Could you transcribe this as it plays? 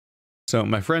So,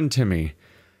 my friend Timmy.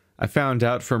 I found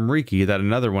out from Riki that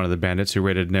another one of the bandits who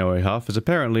raided Neuhof is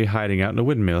apparently hiding out in a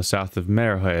windmill south of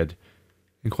Meerhead.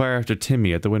 Inquire after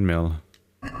Timmy at the windmill.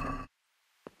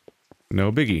 No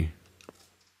biggie.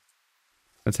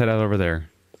 Let's head out over there.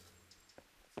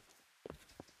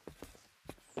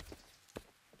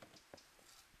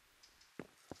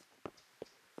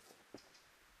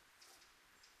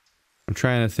 I'm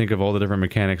trying to think of all the different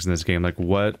mechanics in this game, like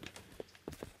what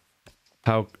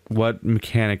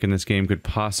mechanic in this game could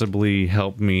possibly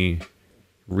help me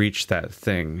reach that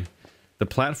thing. The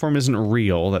platform isn't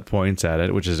real that points at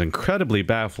it, which is incredibly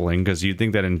baffling, because you'd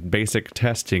think that in basic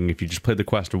testing, if you just played the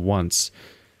quest once,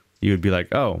 you would be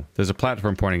like, oh, there's a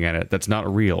platform pointing at it that's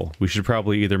not real. We should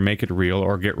probably either make it real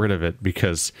or get rid of it,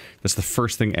 because that's the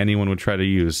first thing anyone would try to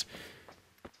use.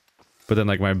 But then,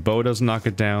 like, my bow doesn't knock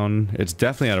it down. It's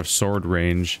definitely out of sword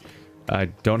range. I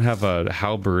don't have a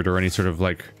halberd or any sort of,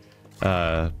 like,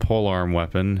 polearm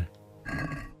weapon.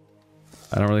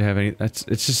 I don't really have any... it's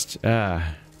just...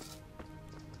 I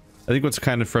think what's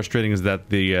kind of frustrating is that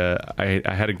the, I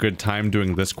had a good time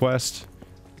doing this quest.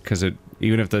 Because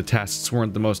even if the tasks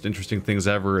weren't the most interesting things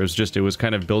ever, it was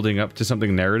kind of building up to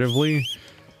something narratively.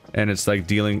 And it's like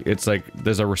it's like,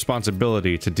 there's a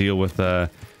responsibility to deal with, the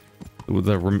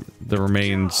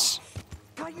remains.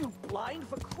 Are you blind,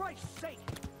 for Christ's sake?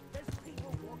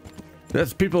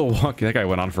 There's people walking. That guy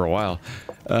went on for a while.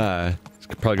 It's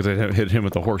probably because I hit him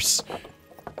with the horse.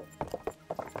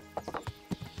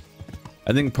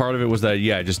 I think part of it was that,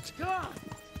 yeah,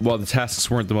 while the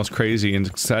tasks weren't the most crazy and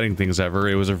exciting things ever,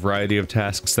 it was a variety of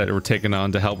tasks that were taken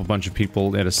on to help a bunch of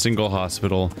people at a single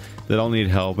hospital that all need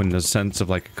help, and a sense of,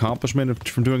 like, accomplishment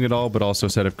from doing it all, but also a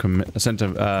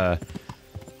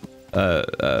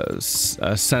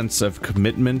sense of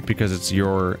commitment, because it's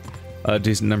a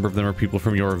decent number of them are people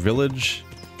from your village,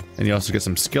 and you also get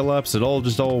some skill ups. It all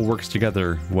works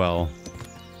together well.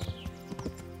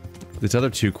 These other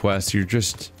two quests, you're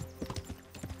just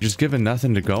given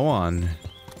nothing to go on.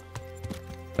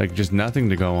 Like, just nothing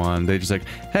to go on. They just like,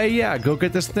 hey, yeah, go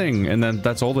get this thing, and then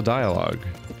that's all the dialogue.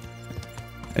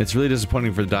 It's really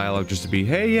disappointing for the dialogue just to be,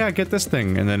 hey, yeah, get this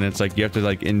thing, and then it's like you have to,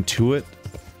 like, intuit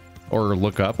or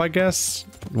look up, I guess,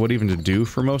 what even to do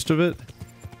for most of it.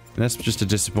 And that's just a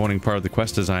disappointing part of the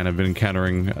quest design I've been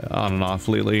encountering on and off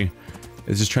lately.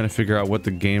 Is just trying to figure out what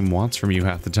the game wants from you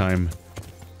half the time.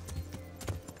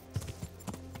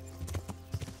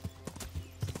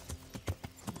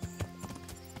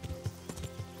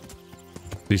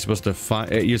 You're supposed to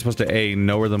A,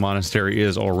 know where the monastery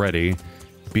is already,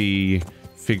 B,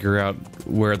 figure out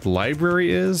where the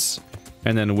library is,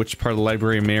 and then which part of the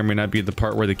library may or may not be the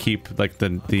part where they keep, like,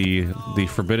 the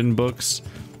forbidden books,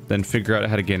 then figure out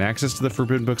how to gain access to the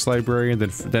forbidden books library, and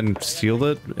then steal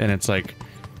it. And it's like,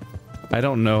 I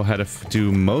don't know how to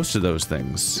do most of those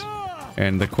things.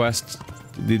 And the quest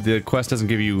doesn't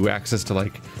give you access to,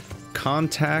 like,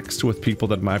 contacts with people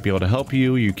that might be able to help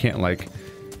you. You can't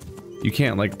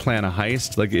plan a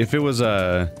heist. Like, if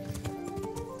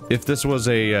this was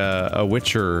a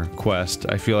Witcher quest,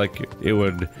 I feel like it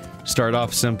would start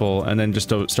off simple and then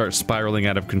just start spiraling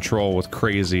out of control with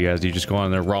crazy as you just go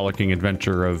on a rollicking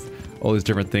adventure of all these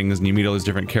different things, and you meet all these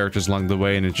different characters along the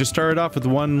way. And it just started off with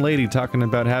one lady talking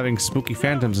about having spooky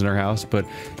phantoms in her house, but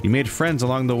you made friends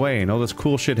along the way and all this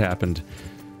cool shit happened.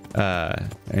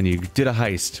 And you did a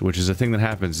heist, which is a thing that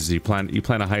happens, is you plan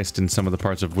a heist in some of the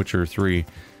parts of Witcher 3.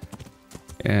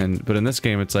 But in this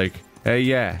game, it's like, hey,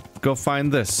 yeah, go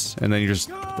find this, and then you're just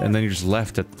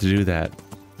left to do that,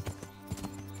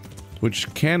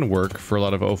 which can work for a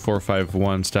lot of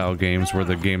 0451 style games, where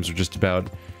the games are just about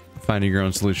finding your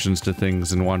own solutions to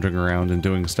things and wandering around and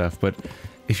doing stuff. But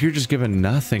if you're just given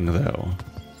nothing, though,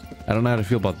 I don't know how to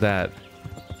feel about that.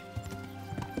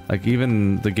 Like,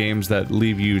 even the games that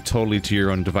leave you totally to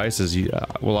your own devices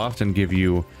will often give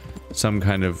you some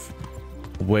kind of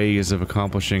ways of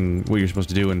accomplishing what you're supposed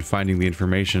to do and finding the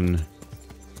information.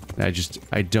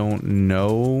 I don't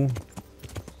know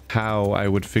how I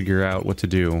would figure out what to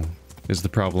do, is the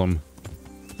problem.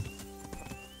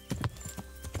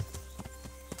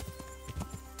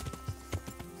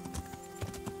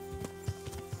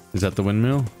 Is that the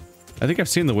windmill? I think I've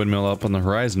seen the windmill up on the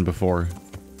horizon before.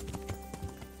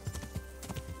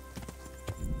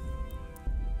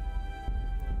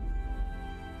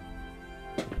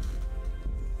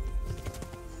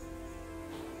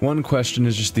 One question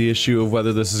is just the issue of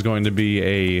whether this is going to be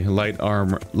a light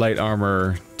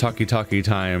armor talkie-talkie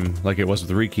time like it was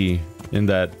with Riki, in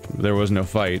that there was no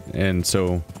fight, and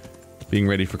so being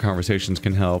ready for conversations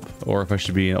can help, or if I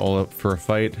should be all up for a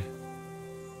fight.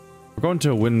 We're going to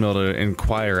a windmill to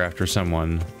inquire after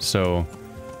someone, so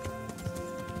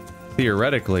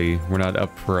theoretically, we're not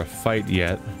up for a fight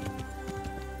yet.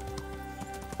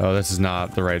 Oh, this is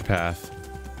not the right path.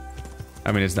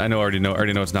 I mean, I already know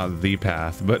it's not the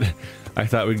path, but I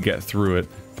thought we'd get through it.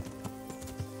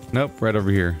 Nope, right over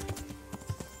here.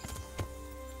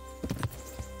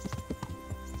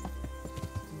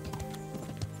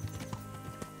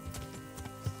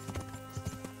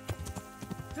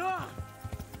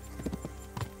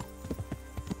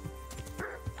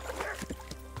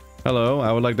 Hello,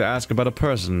 I would like to ask about a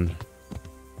person.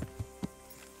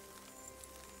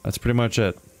 That's pretty much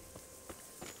it.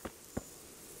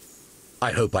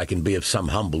 I hope I can be of some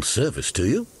humble service to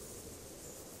you.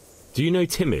 Do you know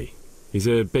Timmy? He's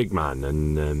a big man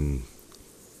and,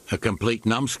 A complete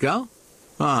numbskull?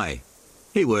 Aye.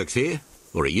 He works here.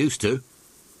 Or he used to.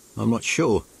 I'm not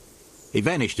sure. He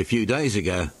vanished a few days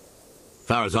ago.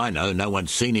 Far as I know, no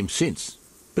one's seen him since.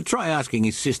 But try asking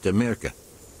his sister, Mirka.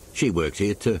 She works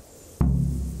here too.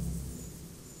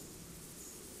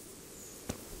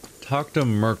 Talk to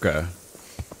Mirka.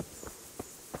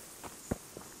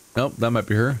 Nope, that might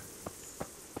be her.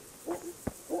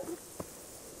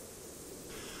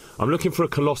 I'm looking for a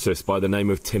colossus by the name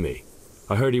of Timmy.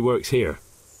 I heard he works here.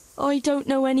 I don't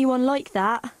know anyone like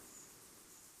that.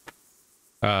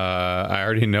 I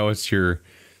already know it's your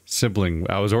sibling.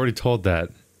 I was already told that.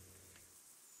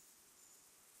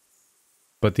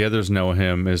 But the others know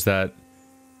him. Is that...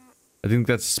 I think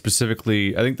that's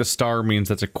specifically... I think the star means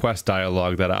that's a quest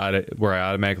dialogue that where I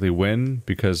automatically win,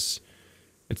 because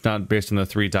it's not based on the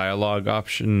 3 dialogue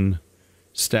option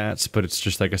stats, but it's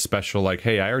just like a special, like,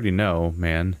 hey, I already know,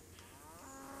 man.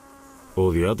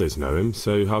 All the others know him,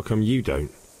 so how come you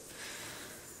don't?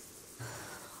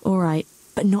 Alright,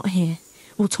 but not here.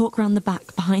 We'll talk round the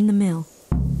back, behind the mill.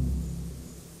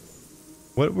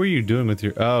 What were you doing with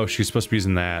your... Oh, she's supposed to be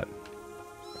using that.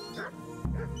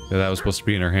 Yeah, that was supposed to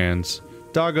be in her hands.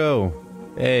 Doggo!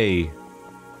 Hey!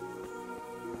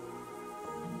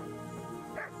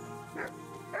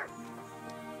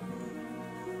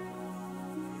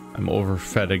 I'm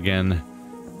overfed again.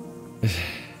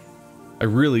 I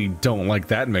really don't like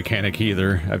that mechanic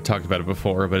either. I've talked about it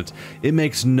before, but it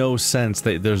makes no sense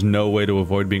that there's no way to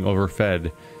avoid being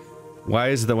overfed. Why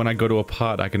is it that when I go to a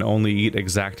pot, I can only eat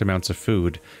exact amounts of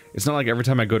food? It's not like every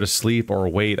time I go to sleep or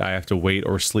wait, I have to wait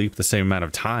or sleep the same amount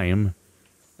of time.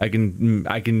 I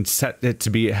can set it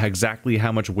to be exactly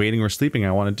how much waiting or sleeping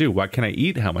I want to do. Why can't I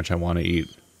eat how much I want to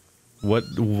eat?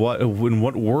 In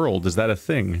what world is that a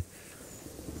thing?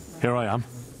 Here I am.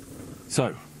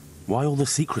 So, why all the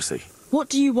secrecy? What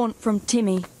do you want from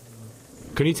Timmy?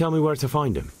 Can you tell me where to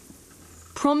find him?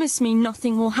 Promise me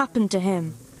nothing will happen to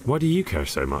him. Why do you care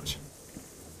so much?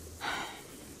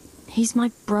 He's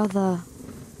my brother.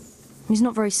 He's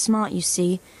not very smart, you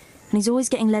see, and he's always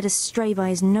getting led astray by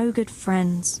his no-good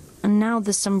friends. And now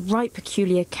there's some right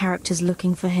peculiar characters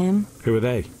looking for him. Who are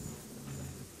they?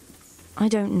 I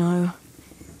don't know,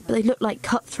 but they look like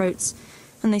cutthroats,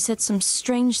 and they said some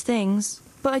strange things,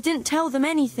 but I didn't tell them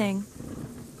anything.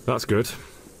 That's good.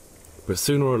 But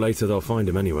sooner or later they'll find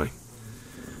him anyway.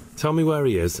 Tell me where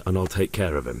he is, and I'll take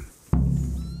care of him.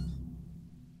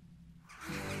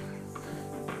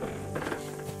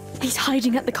 He's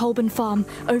hiding at the Colburn farm,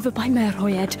 over by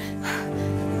Merhoyed.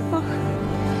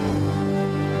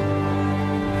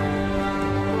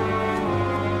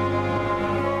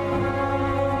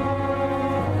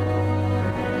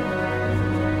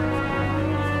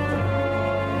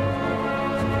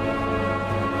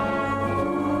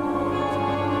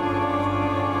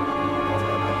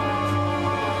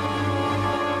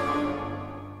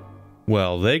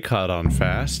 Well, they caught on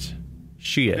fast.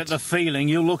 Shit. Get the feeling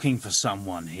you're looking for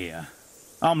someone here.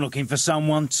 I'm looking for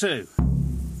someone too.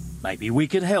 Maybe we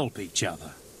could help each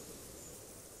other.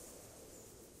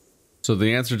 So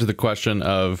the answer to the question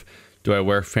of, do I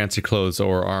wear fancy clothes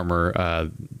or armor,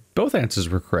 both answers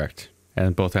were correct.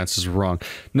 And both answers were wrong.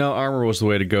 No, armor was the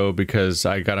way to go because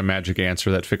I got a magic answer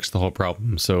that fixed the whole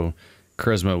problem. So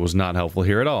charisma was not helpful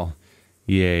here at all.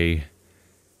 Yay.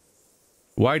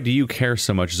 Why do you care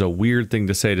so much is a weird thing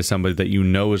to say to somebody that you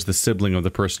know is the sibling of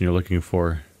the person you're looking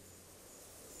for.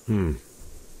 And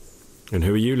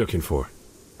who are you looking for?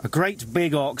 A great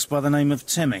big ox by the name of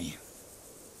Timmy.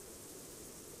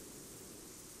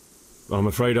 I'm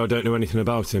afraid I don't know anything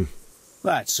about him.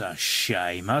 That's a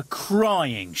shame, a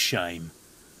crying shame.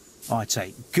 I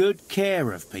take good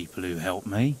care of people who help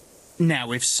me.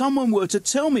 Now, if someone were to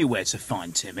tell me where to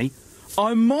find Timmy,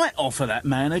 I might offer that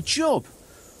man a job.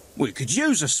 We could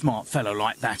use a smart fellow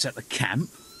like that at the camp.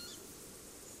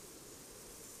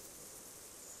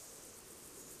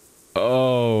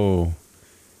 Oh.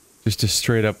 Just a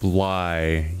straight up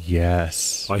lie.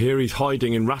 Yes. I hear he's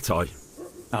hiding in Ratai.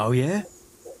 Oh, yeah?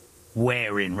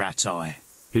 Where in Ratai?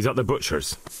 He's at the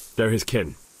butcher's. They're his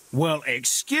kin. Well,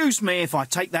 excuse me if I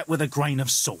take that with a grain of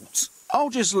salt. I'll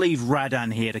just leave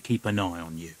Radan here to keep an eye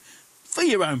on you. For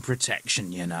your own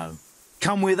protection, you know.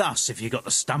 Come with us if you got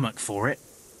the stomach for it.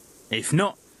 If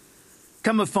not,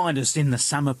 come and find us in the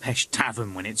Samapesh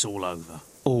Tavern when it's all over.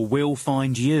 Or we'll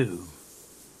find you.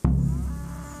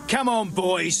 Come on,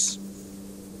 boys!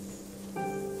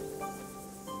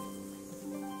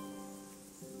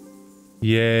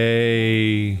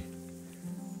 Yay.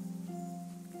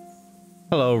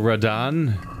 Hello,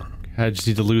 Radan. I just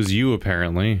need to lose you,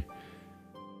 apparently.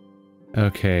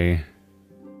 Okay.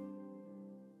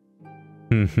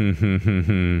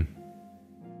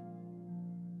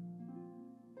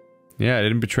 Yeah, I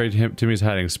didn't betray Timmy's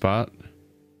hiding spot.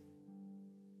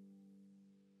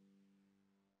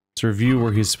 Let's review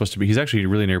where he's supposed to be. He's actually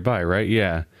really nearby, right?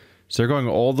 Yeah. So they're going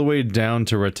all the way down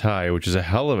to Ratai, which is a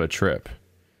hell of a trip.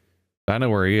 I know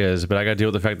where he is, but I gotta deal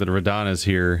with the fact that Radan is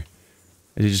here.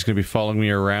 Is he just gonna be following me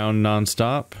around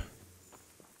non-stop?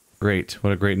 Great.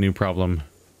 What a great new problem.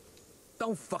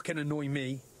 Don't fucking annoy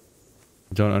me.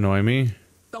 Don't annoy me?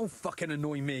 Don't fucking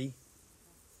annoy me.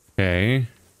 Okay.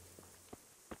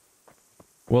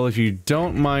 Well, if you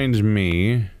don't mind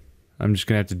me, I'm just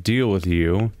gonna have to deal with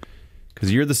you.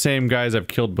 Because you're the same guys I've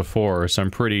killed before, so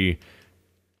I'm pretty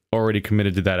already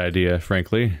committed to that idea,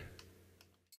 frankly.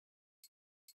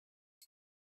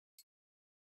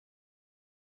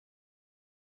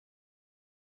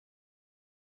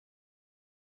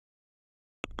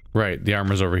 Right, the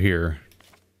armor's over here.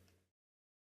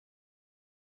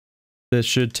 This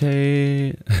should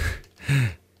take...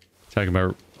 Talking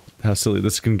about how silly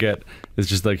this can get. It's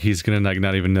just like he's gonna like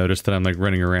not even notice that I'm like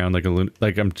running around like a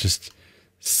like I'm just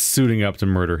suiting up to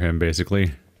murder him,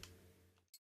 basically.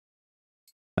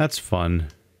 That's fun.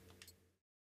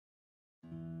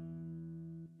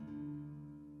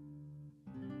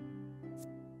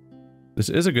 This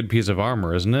is a good piece of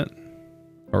armor, isn't it?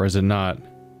 Or is it not?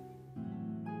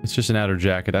 It's just an outer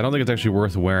jacket. I don't think it's actually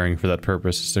worth wearing for that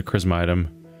purpose. It's a charisma item.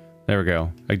 There we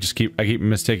go. I keep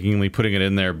mistakenly putting it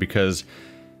in there because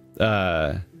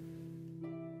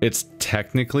it's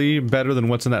technically better than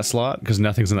what's in that slot because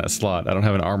nothing's in that slot. I don't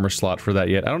have an armor slot for that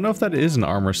yet. I don't know if that is an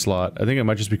armor slot. I think it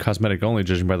might just be cosmetic only,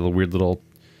 judging by the weird little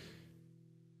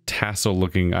tassel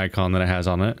looking icon that it has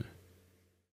on it.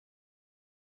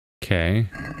 Okay.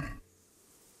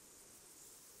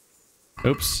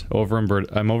 Oops,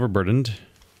 I'm overburdened.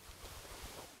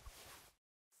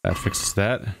 That fixes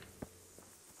that.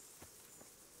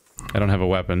 I don't have a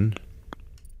weapon.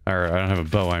 Or, I don't have a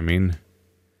bow, I mean.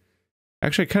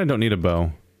 Actually, I kind of don't need a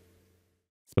bow.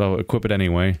 But I'll equip it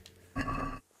anyway.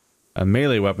 A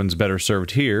melee weapon's better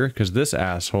served here, because this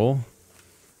asshole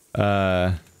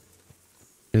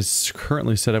is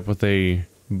currently set up with a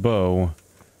bow.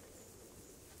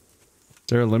 Is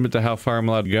there a limit to how far I'm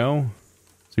allowed to go?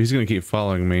 So he's gonna keep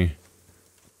following me.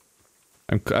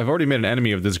 I've already made an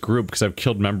enemy of this group because I've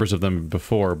killed members of them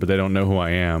before, but they don't know who I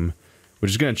am. Which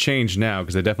is gonna change now,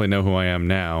 because they definitely know who I am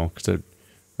now. Or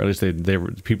at least they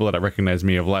people that recognize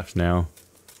me have left now.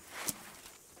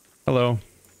 Hello.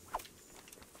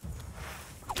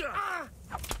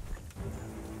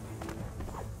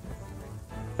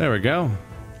 There we go.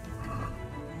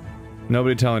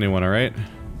 Nobody tell anyone, alright?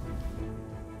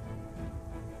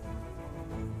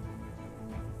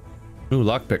 Ooh,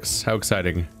 lockpicks. How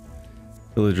exciting.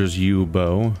 Villager's yew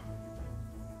bow.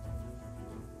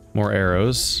 More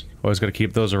arrows. Always gotta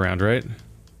keep those around, right?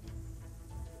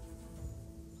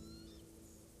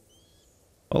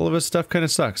 All of his stuff kind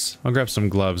of sucks. I'll grab some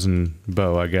gloves and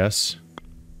bow, I guess.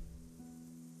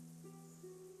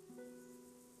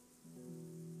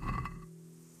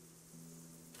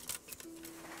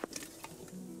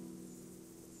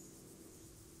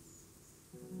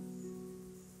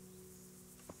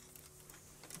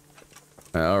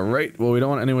 Alright, well we don't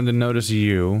want anyone to notice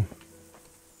you.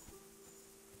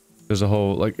 There's a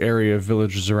whole, like, area of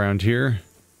villagers around here.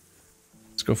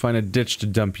 Let's go find a ditch to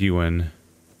dump you in.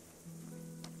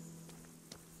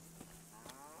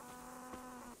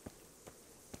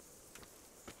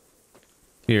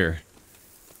 Here.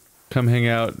 Come hang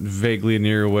out vaguely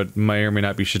near what may or may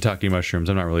not be shiitake mushrooms,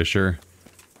 I'm not really sure.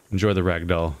 Enjoy the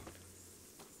ragdoll.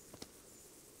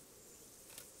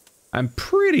 I'm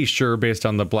pretty sure, based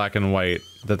on the black and white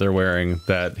that they're wearing,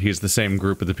 that he's the same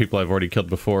group of the people I've already killed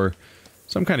before.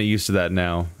 So I'm kind of used to that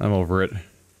now. I'm over it.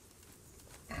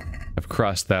 I've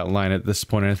crossed that line at this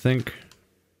point, I think.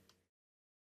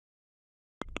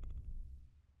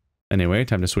 Anyway,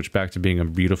 time to switch back to being a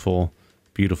beautiful,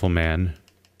 beautiful man.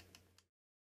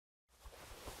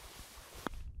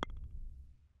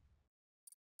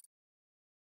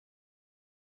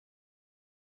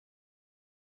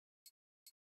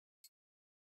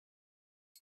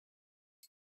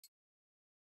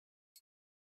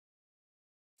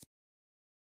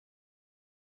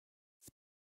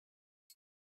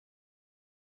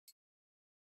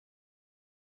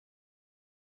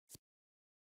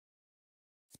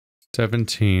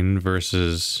 17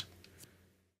 versus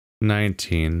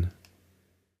 19.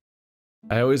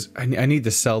 I need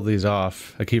to sell these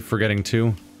off. I keep forgetting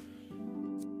to.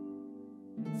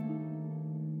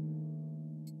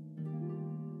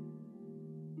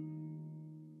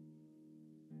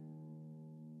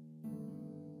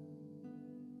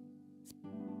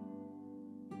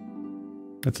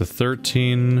 That's a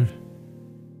 13.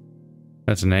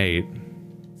 That's an 8.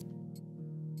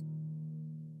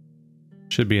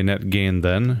 Should be a net gain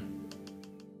then.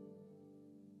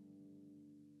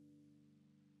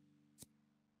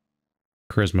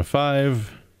 Charisma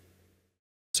 5.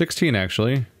 16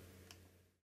 actually.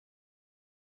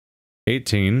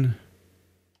 18.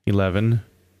 11.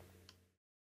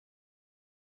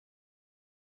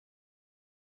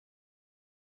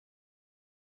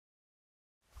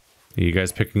 Are you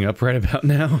guys picking up right about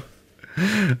now?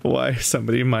 Why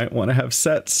somebody might want to have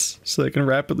sets so they can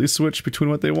rapidly switch between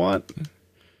what they want.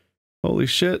 Holy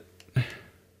shit.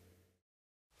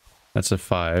 That's a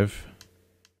 5.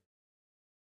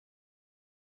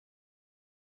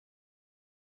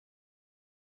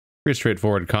 Pretty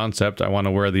straightforward concept. I want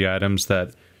to wear the items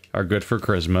that are good for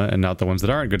charisma and not the ones that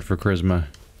aren't good for charisma.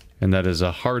 And that is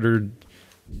a harder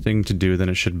thing to do than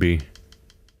it should be.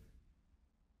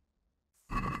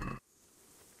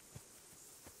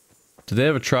 Did they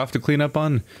have a trough to clean up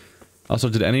on? Also,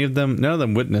 did any of them... None of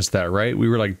them witnessed that, right? We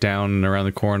were like down and around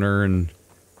the corner and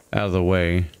out of the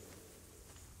way.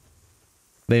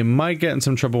 They might get in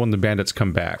some trouble when the bandits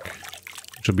come back,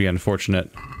 which will be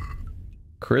unfortunate.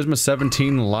 Charisma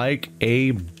 17 like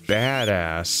a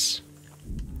badass.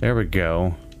 There we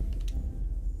go.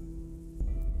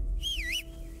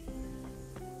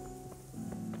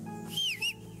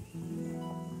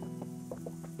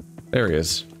 There he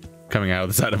is. Coming out of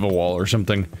the side of a wall or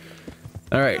something.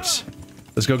 Alright.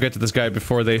 Let's go get to this guy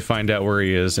before they find out where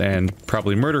he is and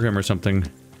probably murder him or something.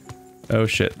 Oh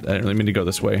shit. I didn't really mean to go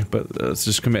this way, but let's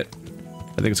just commit.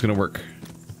 I think it's gonna work.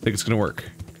 I think it's gonna work.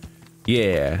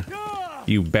 Yeah.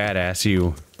 You badass,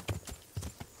 you.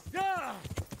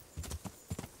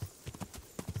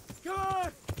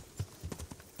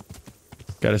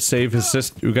 Gotta save his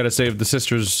sister. We gotta save the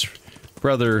sister's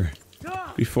brother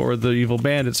before the evil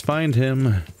bandits find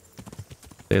him.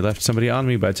 They left somebody on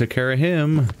me, but I took care of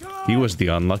him. He was the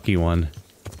unlucky one.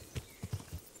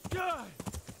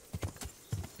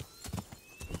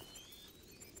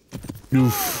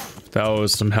 Oof, that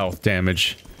was some health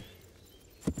damage.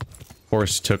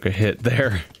 Horse took a hit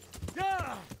there.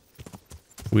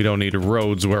 We don't need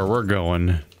roads where we're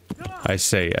going. I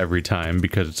say every time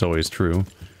because it's always true.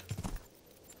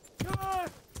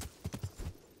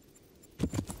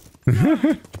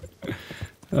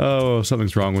 Oh,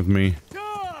 something's wrong with me.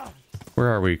 Where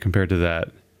are we compared to that?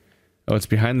 Oh, it's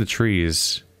behind the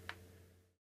trees.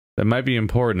 That might be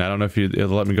important. I don't know if it'll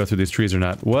let me go through these trees or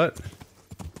not. What?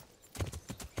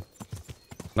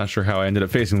 Not sure how I ended up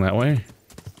facing that way.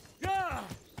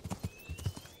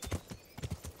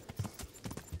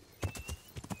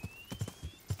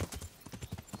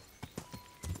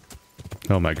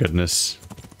 Oh my goodness.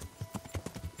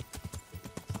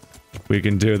 We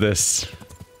can do this.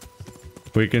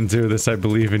 We can do this, I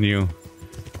believe in you.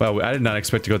 Wow, I did not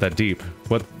expect to go that deep.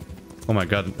 What? Oh my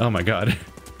god, oh my god.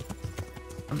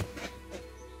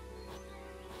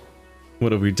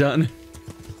 What have we done?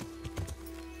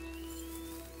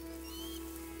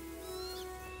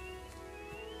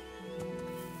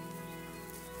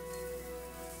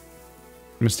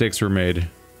 Mistakes were made.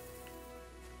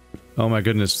 Oh my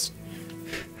goodness.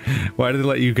 Why did they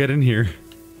let you get in here?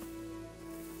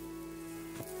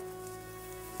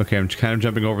 Okay, I'm kind of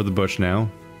jumping over the bush now.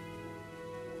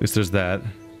 At least there's that.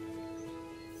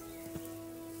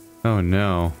 Oh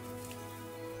no.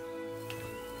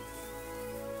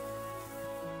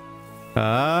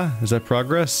 Is that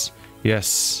progress?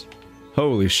 Yes.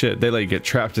 Holy shit, they let you get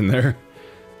trapped in there.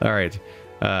 Alright,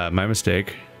 my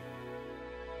mistake.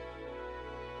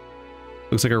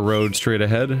 Looks like a road straight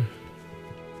ahead.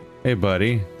 Hey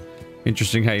buddy.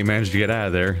 Interesting how you managed to get out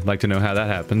of there. I'd like to know how that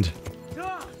happened.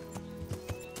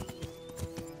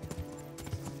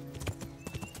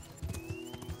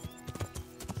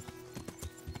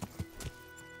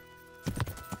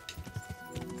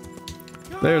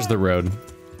 There's the road.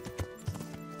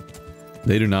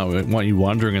 They do not want you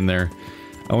wandering in there.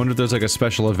 I wonder if there's like a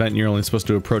special event you're only supposed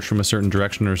to approach from a certain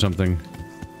direction or something.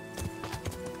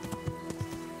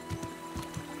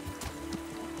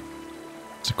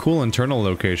 It's a cool internal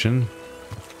location.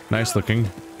 Nice looking.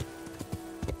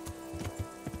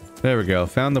 There we go.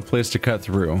 Found the place to cut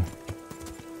through.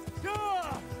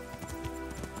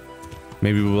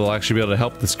 Maybe we'll actually be able to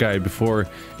help this guy before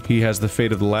he has the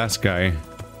fate of the last guy.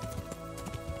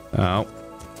 Oh.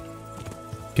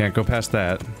 Can't go past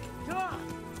that.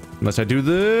 Unless I do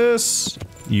this.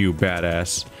 You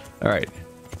badass. Alright.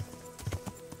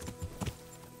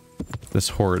 This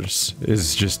horse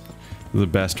is just the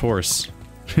best horse.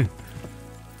 I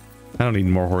don't need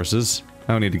more horses.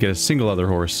 I don't need to get a single other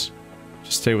horse.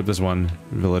 Just stay with this one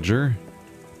villager.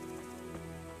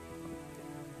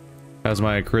 How's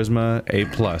my charisma? A+.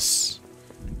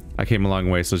 I came a long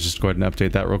way, so let's just go ahead and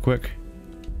update that real quick.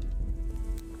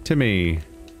 Timmy.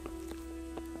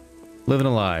 Living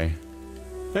a lie.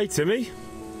 Hey, Timmy.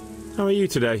 How are you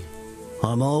today?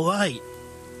 I'm alright.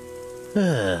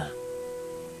 Have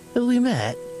we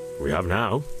met? We have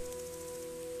now.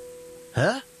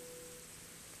 Huh?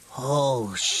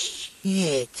 Oh,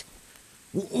 shit.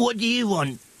 What do you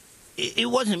want? It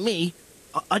wasn't me.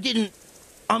 I didn't...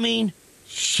 I mean...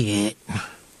 Shit.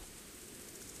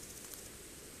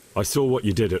 I saw what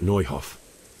you did at Neuhof.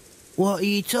 What are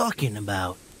you talking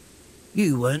about?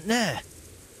 You weren't there.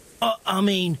 I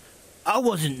mean, I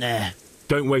wasn't there.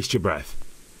 Don't waste your breath.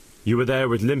 You were there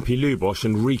with Limpy Lubosh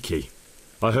and Riki.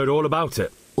 I heard all about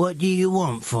it. What do you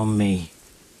want from me?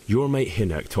 Your mate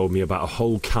Hinek told me about a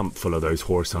whole camp full of those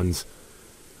horse huns.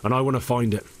 And I want to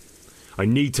find it. I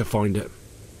need to find it.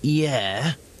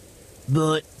 Yeah,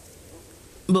 but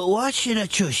why should I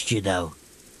trust you, though?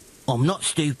 I'm not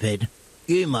stupid.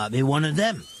 You might be one of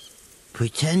them.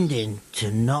 Pretending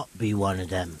to not be one of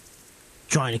them.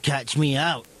 Trying to catch me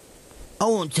out. I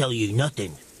won't tell you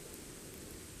nothing.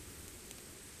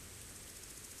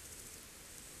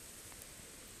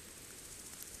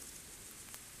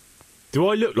 Do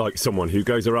I look like someone who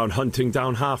goes around hunting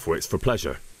down half-wits for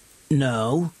pleasure?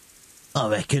 No, I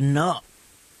reckon not.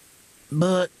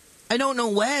 But I don't know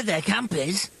where their camp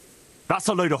is. That's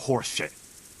a load of horse shit.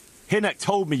 Hinek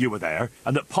told me you were there,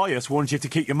 and that Pius warned you to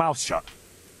keep your mouth shut.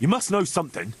 You must know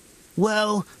something.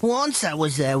 Well, once I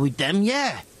was there with them,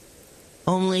 yeah.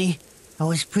 Only, I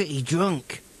was pretty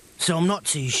drunk, so I'm not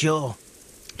too sure.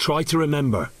 Try to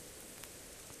remember.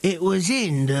 It was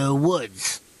in the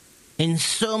woods. In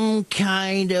some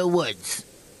kind of woods.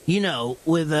 You know,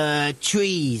 with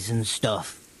trees and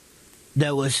stuff.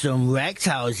 There were some wrecked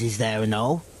houses there and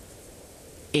all.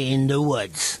 In the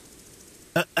woods.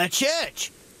 A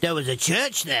church! There was a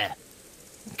church there.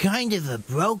 Kind of a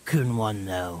broken one,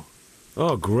 though.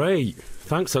 Oh, great.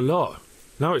 Thanks a lot.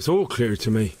 Now it's all clear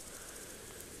to me.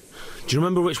 Do you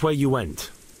remember which way you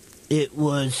went? It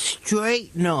was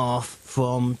straight north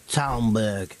from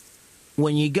Talmberg.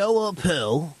 When you go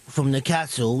uphill from the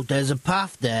castle, there's a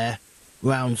path there,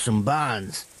 round some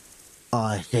barns,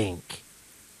 I think.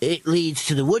 It leads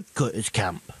to the woodcutters'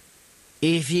 camp.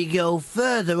 If you go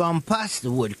further on past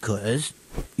the woodcutters,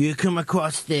 you come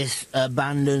across this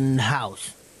abandoned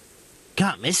house.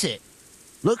 Can't miss it.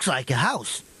 Looks like a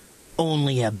house,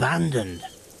 only abandoned.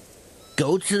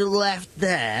 Go to the left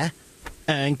there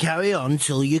and carry on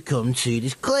till you come to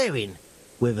this clearing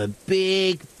with a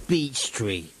big beech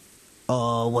tree.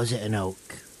 Or was it an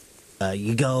oak?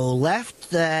 You go left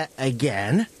there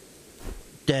again.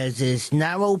 There's this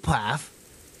narrow path,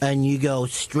 and you go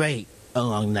straight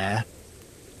along there.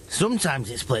 Sometimes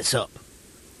it splits up.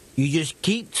 You just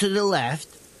keep to the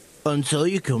left until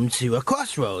you come to a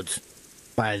crossroads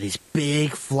by this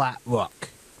big flat rock.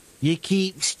 You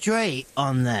keep straight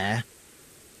on there.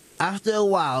 After a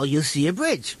while, you'll see a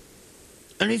bridge.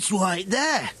 And it's right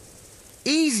there.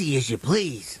 Easy as you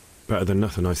please. Better than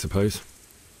nothing, I suppose.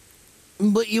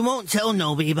 But you won't tell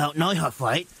nobody about Neuhof,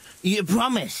 right? You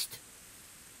promised.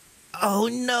 Oh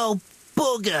no,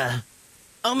 bugger.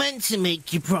 I meant to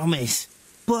make you promise,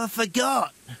 but I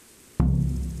forgot.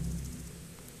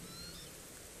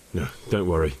 No, don't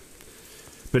worry.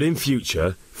 But in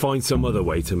future, find some other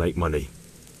way to make money.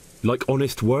 Like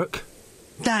honest work?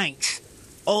 Thanks.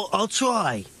 I'll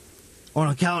try. On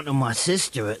account of my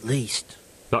sister, at least.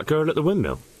 That girl at the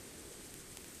windmill?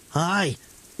 Hi,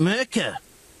 Merker.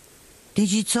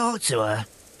 Did you talk to her?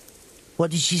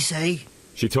 What did she say?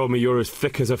 She told me you're as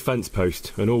thick as a fence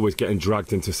post and always getting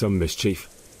dragged into some mischief.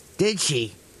 Did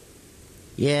she?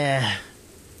 Yeah,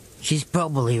 she's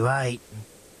probably right.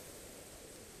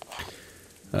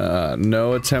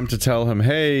 No attempt to tell him,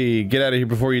 hey, get out of here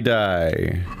before you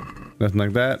die. Nothing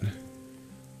like that?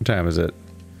 What time is it?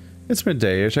 It's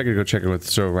midday-ish. I could go check in with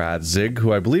Sir Radzig,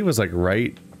 who I believe was like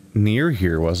right near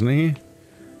here, wasn't he?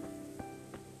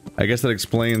 I guess that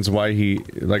explains why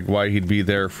he'd be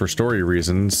there for story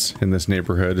reasons in this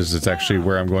neighborhood, is it's actually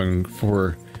where I'm going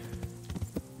for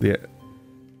the...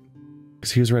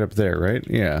 Because he was right up there, right?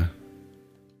 Yeah.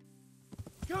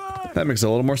 That makes a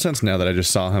little more sense now that I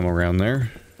just saw him around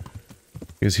there.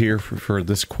 He's here for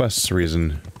this quest's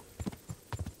reason.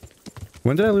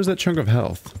 When did I lose that chunk of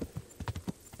health?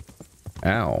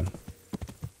 Ow.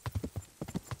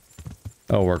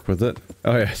 I'll work with it.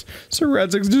 Oh yes, so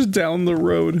Radzig's just down the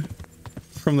road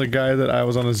from the guy that I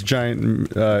was on this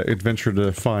giant adventure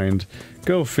to find.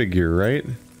 Go figure, right?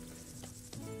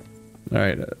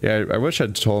 Alright, yeah, I wish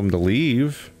I'd told him to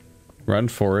leave. Run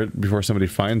for it before somebody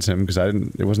finds him, because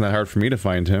it wasn't that hard for me to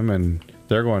find him, and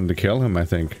they're going to kill him, I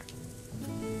think.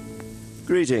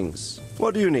 Greetings.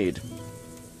 What do you need?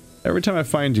 Every time I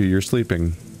find you, you're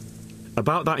sleeping.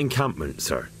 About that encampment,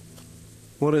 sir.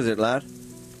 What is it, lad?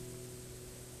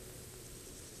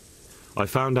 I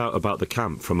found out about the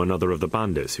camp from another of the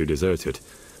bandits who deserted.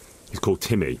 He's called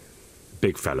Timmy.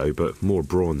 Big fellow, but more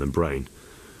brawn than brain.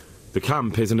 The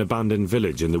camp is an abandoned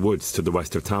village in the woods to the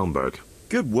west of Talmberg.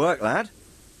 Good work, lad.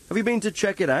 Have you been to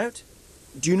check it out?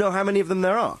 Do you know how many of them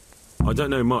there are? I don't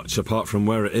know much apart from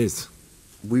where it is.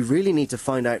 We really need to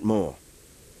find out more.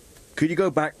 Could you go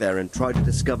back there and try to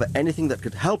discover anything that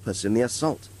could help us in the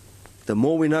assault? The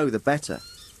more we know, the better.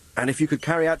 And if you could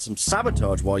carry out some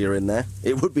sabotage while you're in there,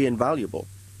 it would be invaluable.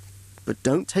 But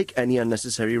don't take any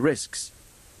unnecessary risks.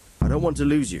 I don't want to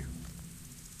lose you.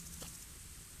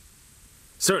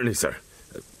 Certainly, sir.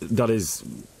 That is...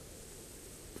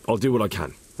 I'll do what I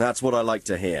can. That's what I like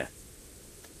to hear.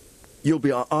 You'll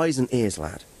be our eyes and ears,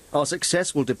 lad. Our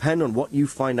success will depend on what you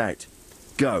find out.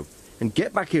 Go, and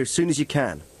get back here as soon as you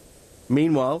can.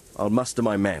 Meanwhile, I'll muster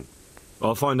my men.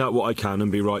 I'll find out what I can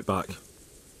and be right back.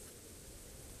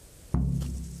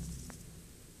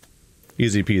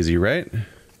 Easy peasy, right?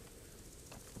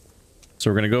 So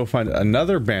we're gonna go find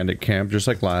another bandit camp, just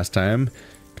like last time.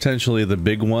 Potentially the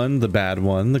big one, the bad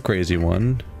one, the crazy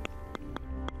one.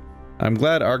 I'm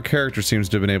glad our character seems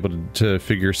to have been able to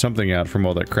figure something out from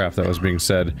all that crap that was being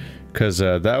said, because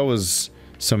that was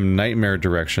some nightmare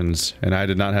directions, and I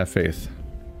did not have faith.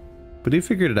 But he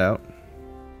figured it out.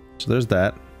 So there's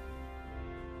that.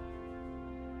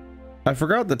 I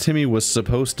forgot that Timmy was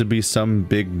supposed to be some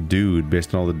big dude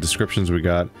based on all the descriptions we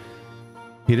got.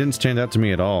 He didn't stand out to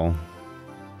me at all.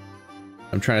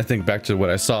 I'm trying to think back to what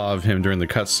I saw of him during the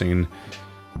cutscene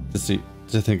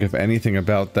to think if anything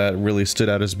about that really stood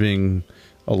out as being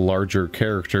a larger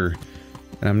character,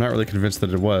 and I'm not really convinced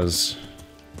that it was.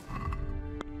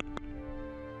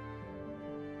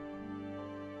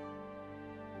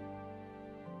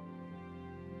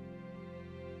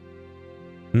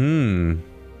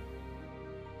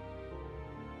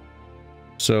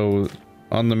 So,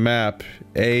 on the map,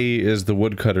 A is the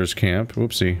woodcutter's camp.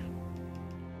 Whoopsie.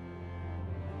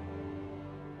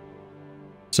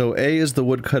 So A is the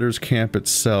woodcutter's camp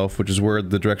itself, which is where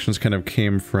the directions kind of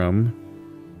came from.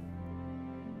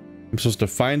 I'm supposed to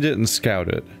find it and scout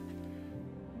it.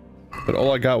 But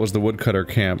all I got was the woodcutter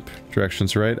camp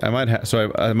directions, right? I might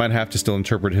have to still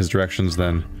interpret his directions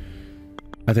then.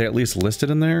 Are they at least listed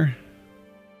in there?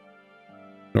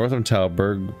 North of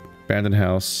Talberg, abandoned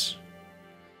house.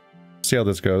 See how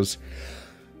this goes.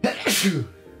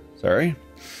 Sorry.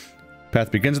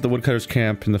 Path begins at the woodcutter's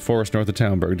camp in the forest north of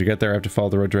Talmberg. To get there, I have to follow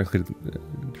the road directly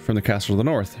from the castle to the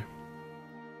north.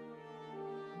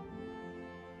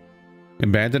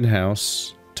 Abandoned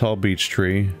house, tall beech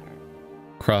tree,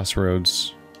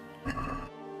 crossroads.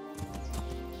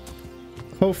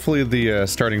 Hopefully the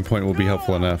starting point will be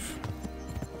helpful enough.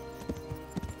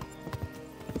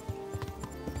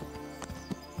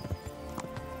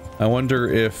 I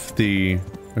wonder if the... Am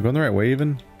I going the right way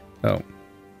even? Oh. A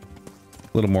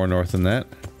little more north than that.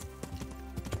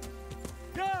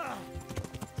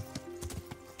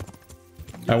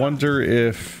 I wonder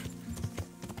if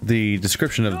the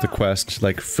description of the quest,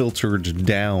 like, filtered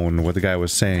down what the guy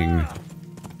was saying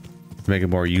to make it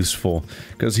more useful.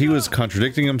 Because he was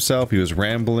contradicting himself, he was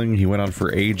rambling, he went on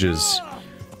for ages.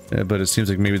 But it seems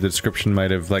like maybe the description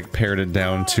might have, like, pared it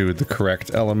down to the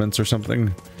correct elements or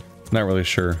something. Not really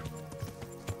sure.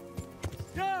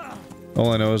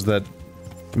 All I know is that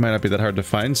it might not be that hard to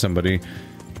find somebody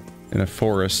in a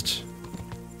forest.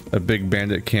 A big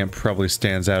bandit camp probably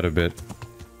stands out a bit.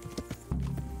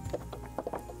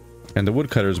 And the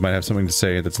woodcutters might have something to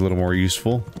say that's a little more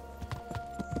useful.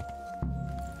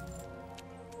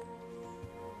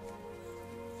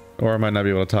 Or I might not be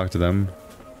able to talk to them.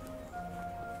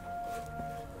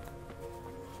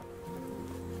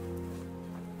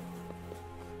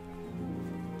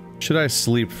 Should I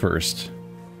sleep first?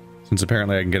 Since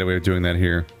apparently I can get away with doing that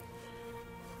here.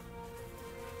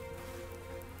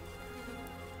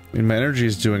 I mean, my energy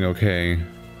is doing okay.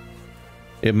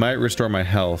 It might restore my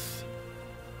health.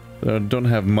 But I don't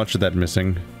have much of that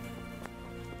missing.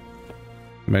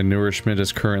 My nourishment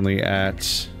is currently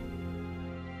at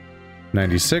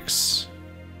 96.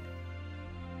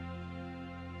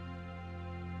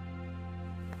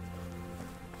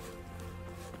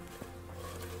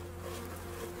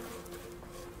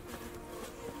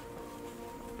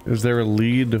 Is there a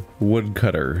lead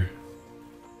woodcutter?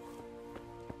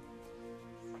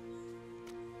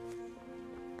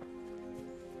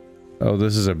 Oh,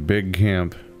 this is a big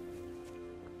camp.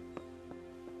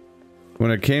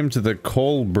 When it came to the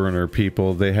coal burner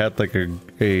people, they had like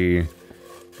a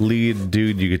lead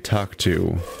dude you could talk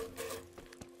to.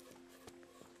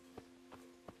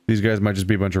 These guys might just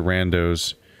be a bunch of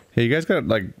randos. Hey, you guys got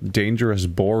like dangerous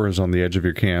boars on the edge of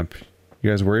your camp. You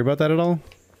guys worry about that at all?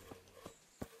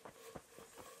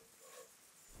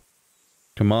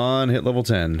 Come on, hit level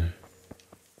 10.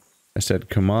 I said,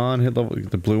 come on, hit level...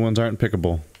 The blue ones aren't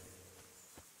pickable.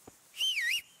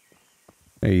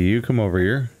 Hey, you come over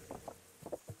here.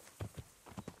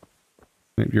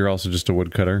 You're also just a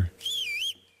woodcutter.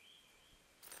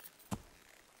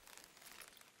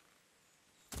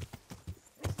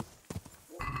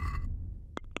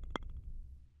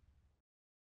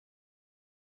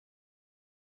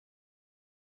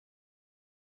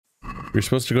 You're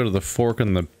supposed to go to the fork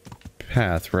in the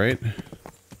path, right?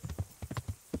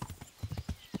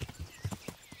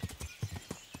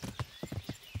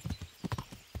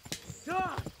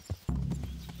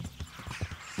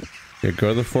 Okay, go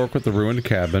to the fork with the ruined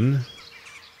cabin.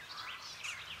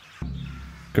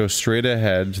 Go straight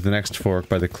ahead to the next fork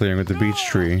by the clearing with the beech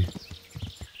tree.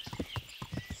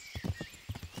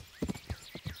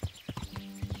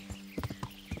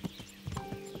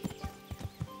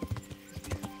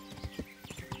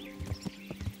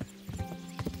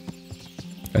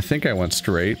 I think I went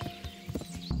straight.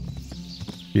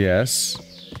 Yes.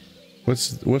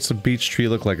 What's the beech tree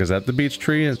look like? Is that the beech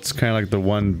tree? It's kind of like the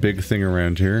one big thing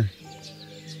around here.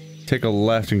 Take a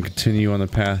left and continue on the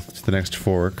path to the next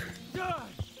fork.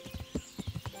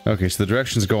 Okay, so the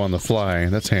directions go on the fly.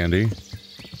 That's handy.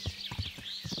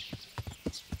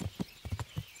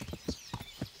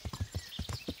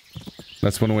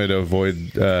 That's one way to avoid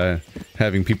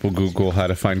having people Google how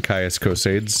to find Caius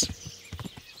Cosades.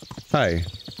 Hi.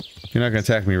 You're not gonna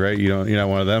attack me, right? You're not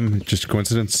one of them? Just a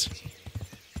coincidence?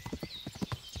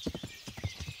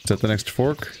 Is that the next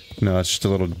fork? No, it's just a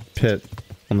little pit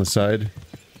on the side.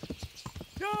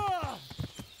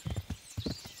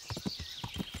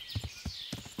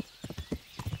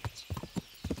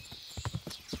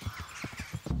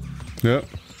 Yep.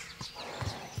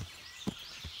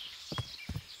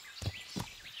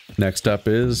 Next up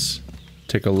is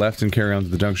take a left and carry on to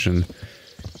the junction.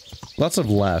 Lots of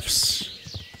lefts.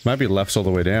 Might be lefts all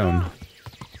the way down,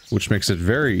 which makes it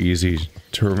very easy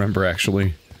to remember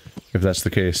actually, if that's the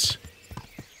case.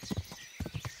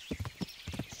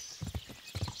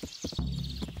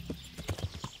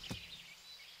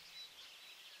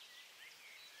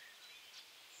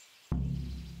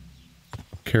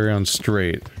 Carry on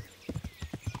straight.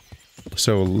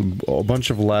 So, a bunch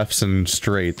of lefts and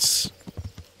straights.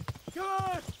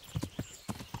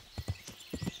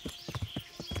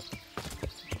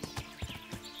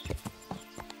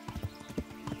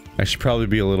 I should probably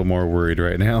be a little more worried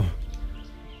right now.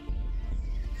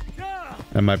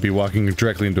 I might be walking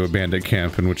directly into a bandit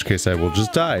camp, in which case I will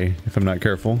just die if I'm not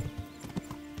careful.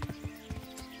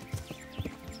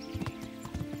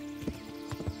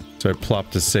 So I plop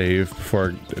to save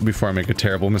before I make a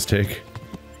terrible mistake.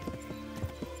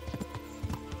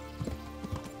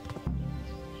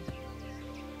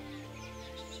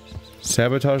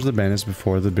 Sabotage the bandits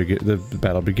before the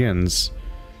battle begins.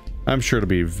 I'm sure it'll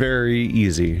be very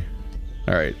easy.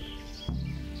 Alright.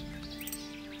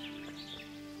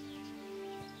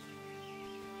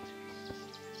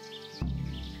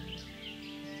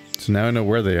 So now I know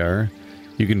where they are.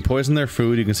 You can poison their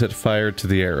food, you can set fire to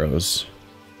the arrows.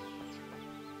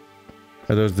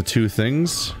 Are those the two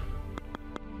things?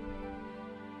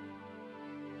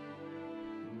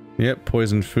 Yep,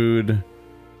 poison food.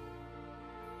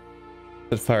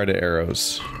 Set fire to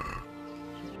arrows.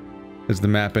 Is the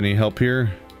map any help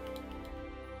here?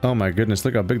 Oh my goodness,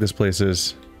 look how big this place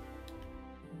is.